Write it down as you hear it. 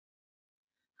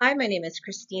Hi, my name is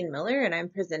Christine Miller, and I'm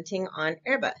presenting on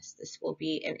Airbus. This will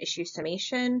be an issue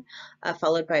summation,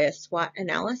 followed by a SWOT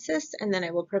analysis, and then I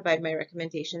will provide my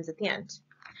recommendations at the end.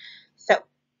 So,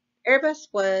 Airbus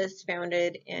was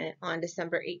founded on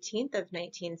December 18th of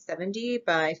 1970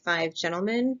 by five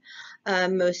gentlemen.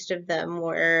 Most of them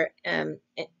were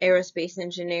aerospace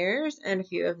engineers, and a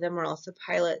few of them were also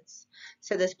pilots.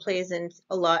 So this plays in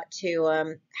a lot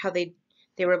to how they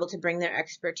were able to bring their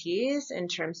expertise in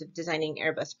terms of designing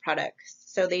Airbus products.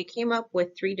 So they came up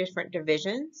with three different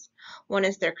divisions. One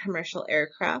is their commercial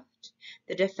aircraft,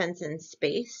 the defense and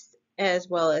space, as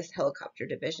well as helicopter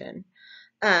division.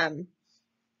 So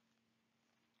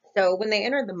when they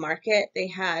entered the market, they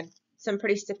had some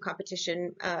pretty stiff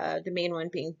competition, the main one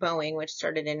being Boeing, which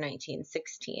started in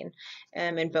 1916,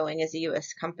 and Boeing is a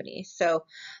U.S. company. So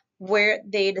where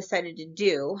they decided to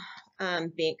do,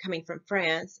 coming from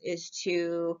France, they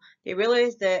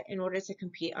realized that in order to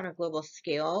compete on a global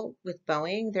scale with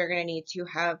Boeing, they're going to need to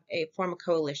form a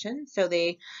coalition. So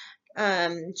they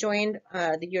joined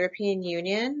the European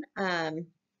Union, and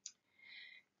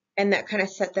that kind of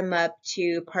set them up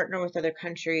to partner with other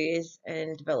countries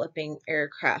in developing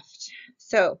aircraft.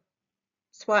 So,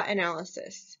 SWOT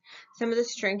analysis. Some of the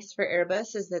strengths for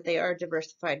Airbus is that they are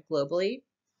diversified globally.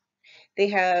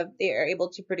 They are able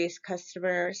to produce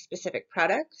customer specific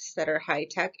products that are high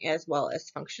tech as well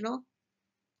as functional.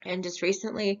 And just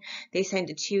recently, they signed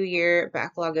a 2-year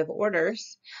backlog of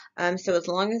orders. So as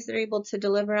long as they're able to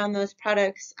deliver on those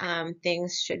products,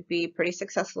 things should be pretty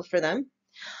successful for them.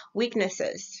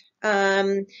 Weaknesses.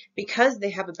 Because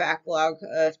they have a backlog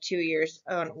of 2 years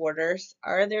on orders,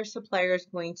 are their suppliers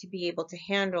going to be able to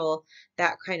handle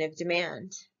that kind of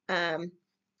demand?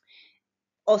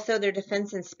 Also, their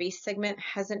defense and space segment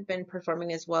hasn't been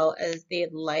performing as well as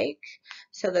they'd like,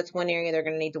 so that's one area they're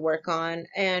going to need to work on.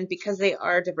 And because they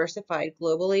are diversified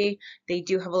globally, they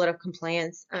do have a lot of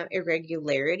compliance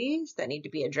irregularities that need to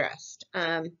be addressed.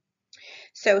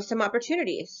 So some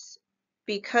opportunities.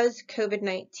 Because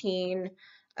COVID-19,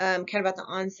 kind of at the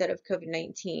onset of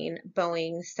COVID-19,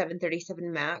 Boeing's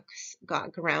 737 MAX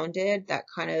got grounded. That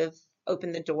kind of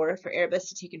opened the door for Airbus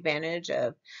to take advantage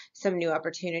of some new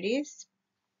opportunities.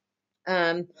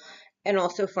 And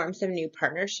also form some new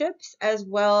partnerships, as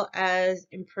well as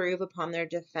improve upon their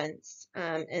defense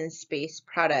and space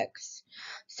products.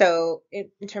 So in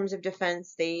terms of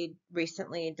defense, they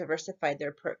recently diversified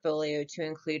their portfolio to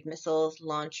include missiles,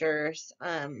 launchers,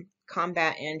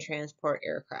 combat and transport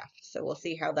aircraft. So we'll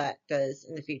see how that does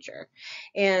in the future.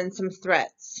 And some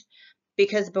threats.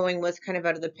 Because Boeing was kind of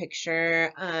out of the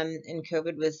picture, and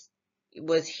COVID was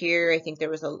here, I think there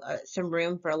was some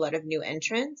room for a lot of new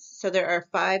entrants. So there are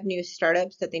 5 new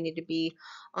startups that they need to be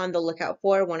on the lookout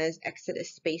for. One is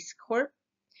Exodus Space Corp,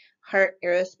 Heart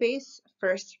Aerospace,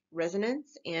 First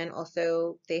Resonance, and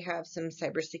also they have some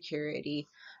cybersecurity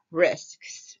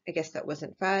risks. I guess that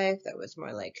wasn't 5, that was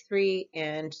more like 3,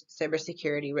 and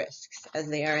cybersecurity risks. As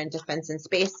they are in defense and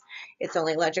space, it's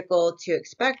only logical to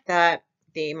expect that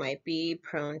they might be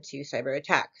prone to cyber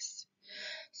attacks.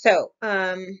 So,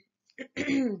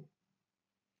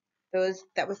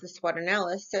 that was the SWOT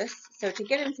analysis. So to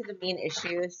get into the main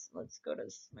issues, let's go to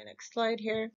my next slide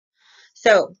here.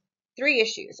 So 3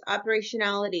 issues: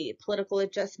 operationality, political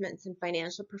adjustments and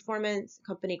financial performance,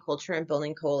 company culture, and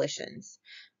building coalitions.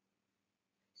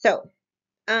 So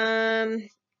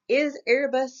is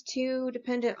Airbus too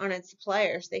dependent on its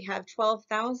suppliers? They have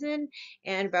 12,000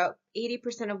 and about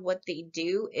 80% of what they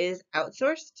do is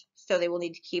outsourced. So they will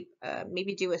need to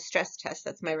maybe do a stress test.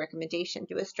 That's my recommendation.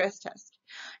 Do a stress test.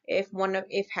 If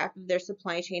half of their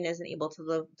supply chain isn't able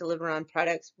to deliver on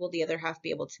products, will the other half be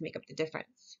able to make up the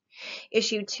difference?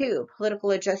 Issue 2,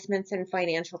 political adjustments and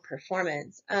financial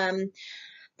performance.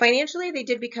 Financially, they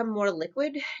did become more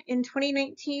liquid in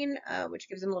 2019, which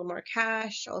gives them a little more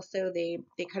cash. Also, they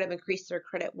kind of increased their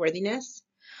credit worthiness,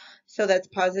 so that's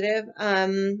positive.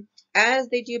 As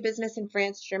they do business in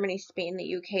France, Germany, Spain,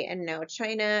 the UK, and now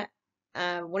China,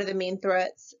 one of the main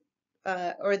threats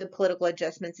or the political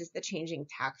adjustments is the changing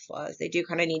tax laws. They do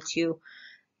kind of need to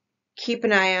keep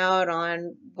an eye out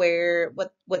on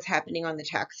what's happening on the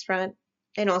tax front.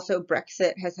 And also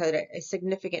Brexit has had a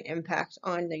significant impact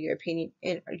on the European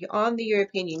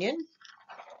Union,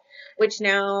 which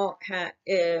now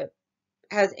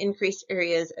has increased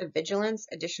areas of vigilance,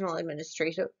 additional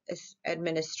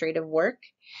administrative work,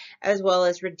 as well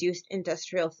as reduced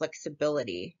industrial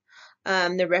flexibility.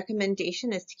 The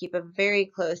recommendation is to keep a very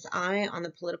close eye on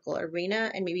the political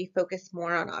arena and maybe focus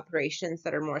more on operations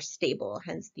that are more stable,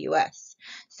 hence the US.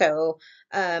 So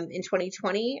in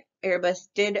 2020, Airbus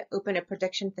did open a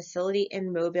production facility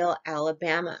in Mobile,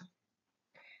 Alabama.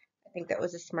 I think that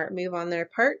was a smart move on their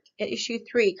part. Issue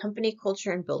 3, company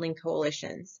culture and building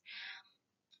coalitions.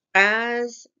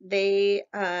 As they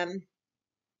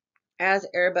as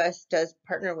Airbus does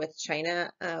partner with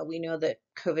China, we know that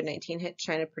COVID-19 hit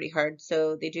China pretty hard,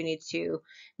 so they do need to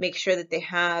make sure that they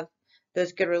have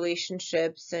those good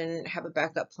relationships and have a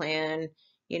backup plan.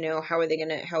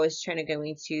 How is China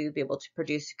going to be able to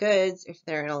produce goods if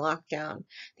they're in a lockdown?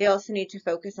 They also need to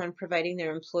focus on providing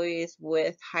their employees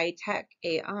with high-tech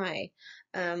AI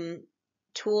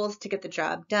tools to get the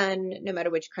job done, no matter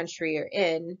which country you're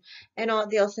in.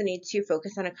 They also need to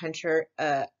focus on a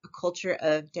culture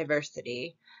of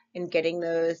diversity and getting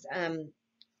those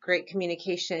great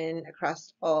communication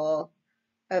across all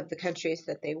of the countries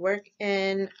that they work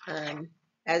in.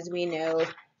 As we know,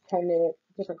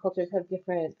 different cultures have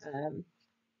different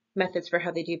methods for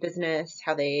how they do business,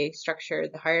 how they structure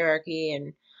the hierarchy,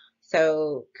 and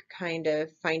so kind of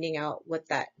finding out what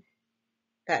that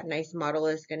nice model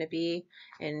is going to be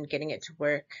and getting it to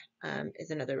work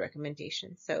is another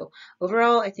recommendation. So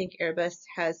overall, I think Airbus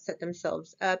has set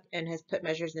themselves up and has put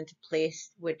measures into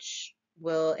place which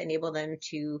will enable them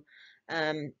to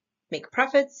make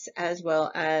profits as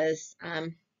well as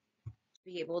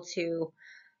be able to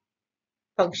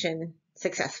function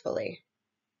successfully.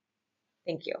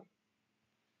 Thank you.